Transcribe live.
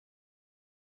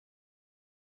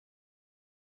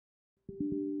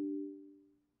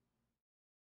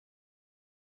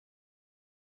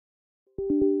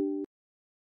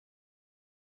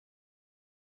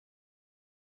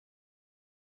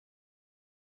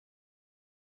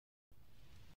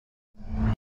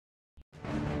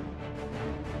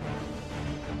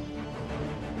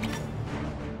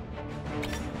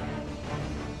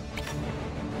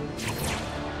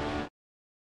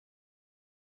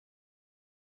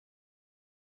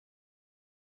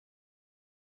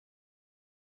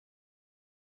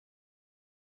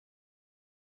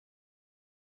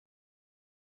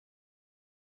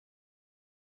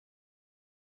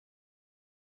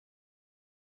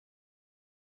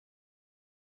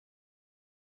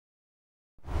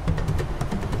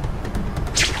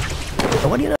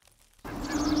What do you know?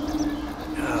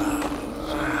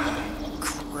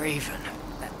 Craven.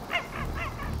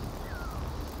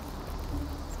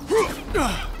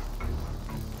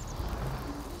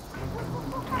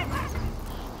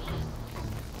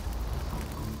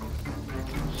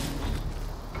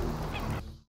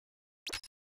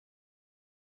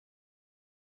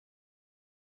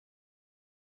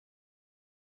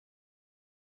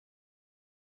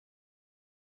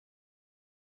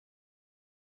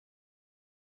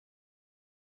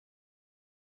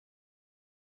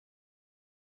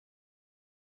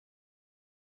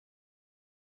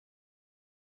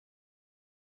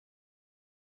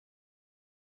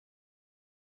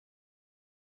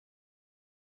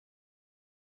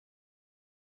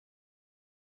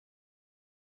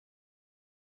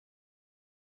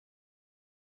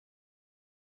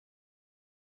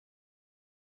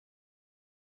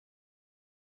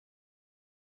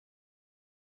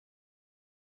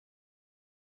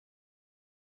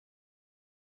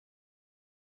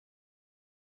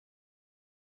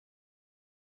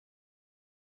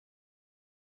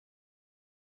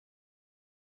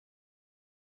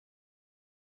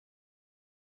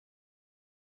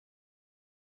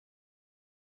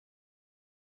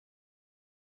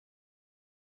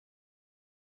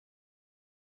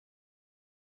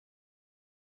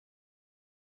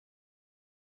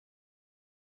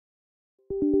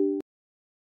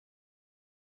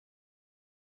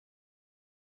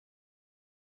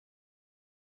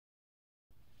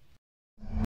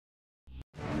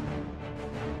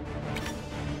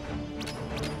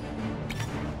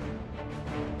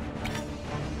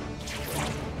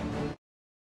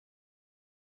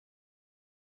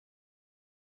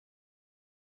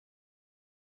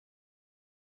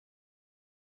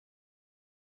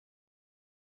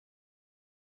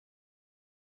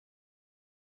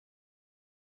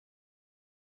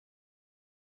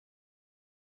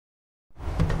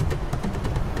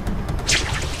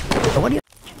 What do you...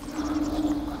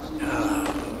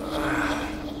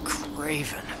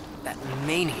 Craven. That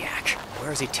maniac.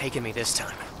 Where is he taking me this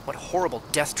time? What horrible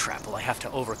death trap will I have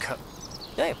to overcome?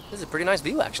 Hey, this is a pretty nice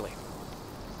view, actually.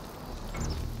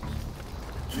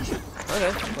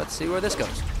 Okay, let's see where this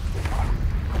goes.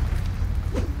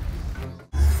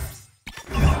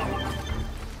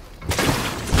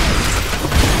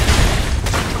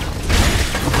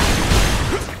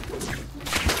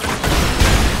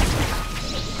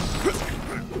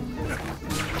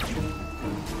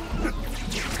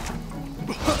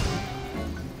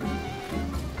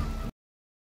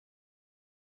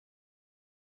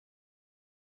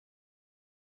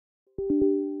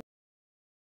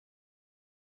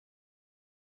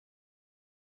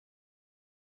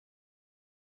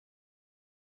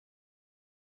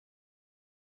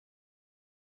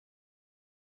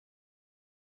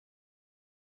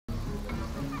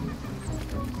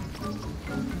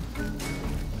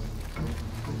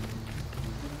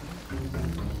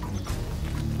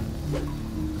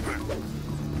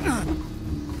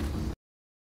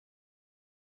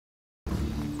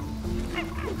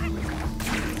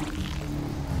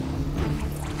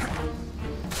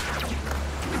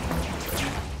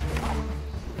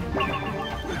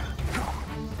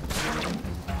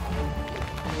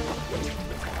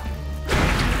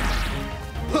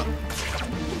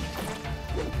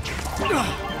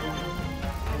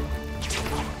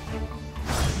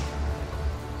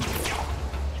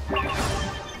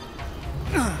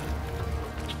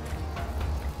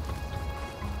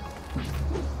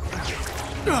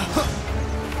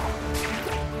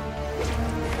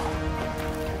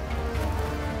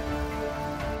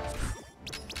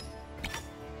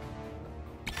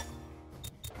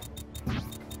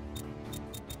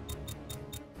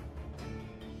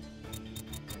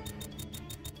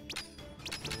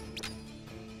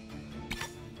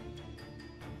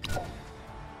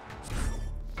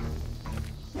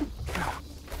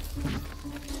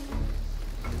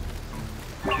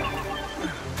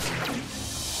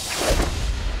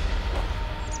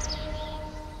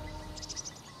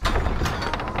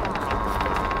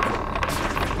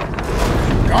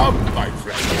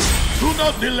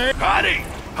 delay. Hurry!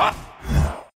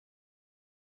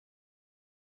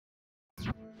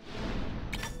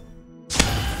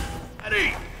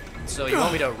 Hurry! So you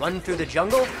want me to run through the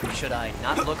jungle? Should I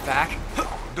not look back?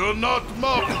 Do not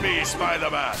mock me,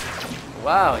 Spider-Man.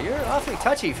 Wow, you're awfully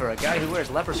touchy for a guy who wears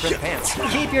leopard print pants.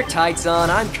 Keep your tights on,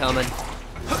 I'm coming.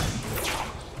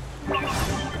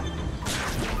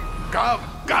 Come,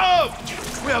 come!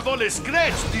 We have only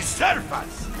scratched the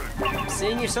surface.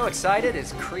 Seeing you so excited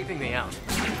is creeping me out.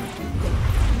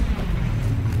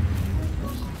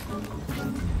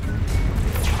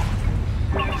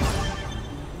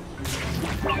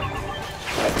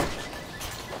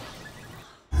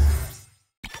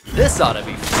 This ought to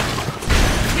be fun.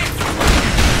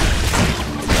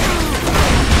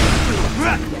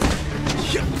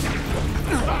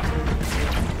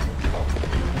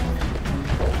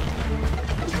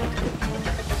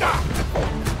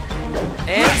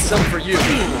 And some for you.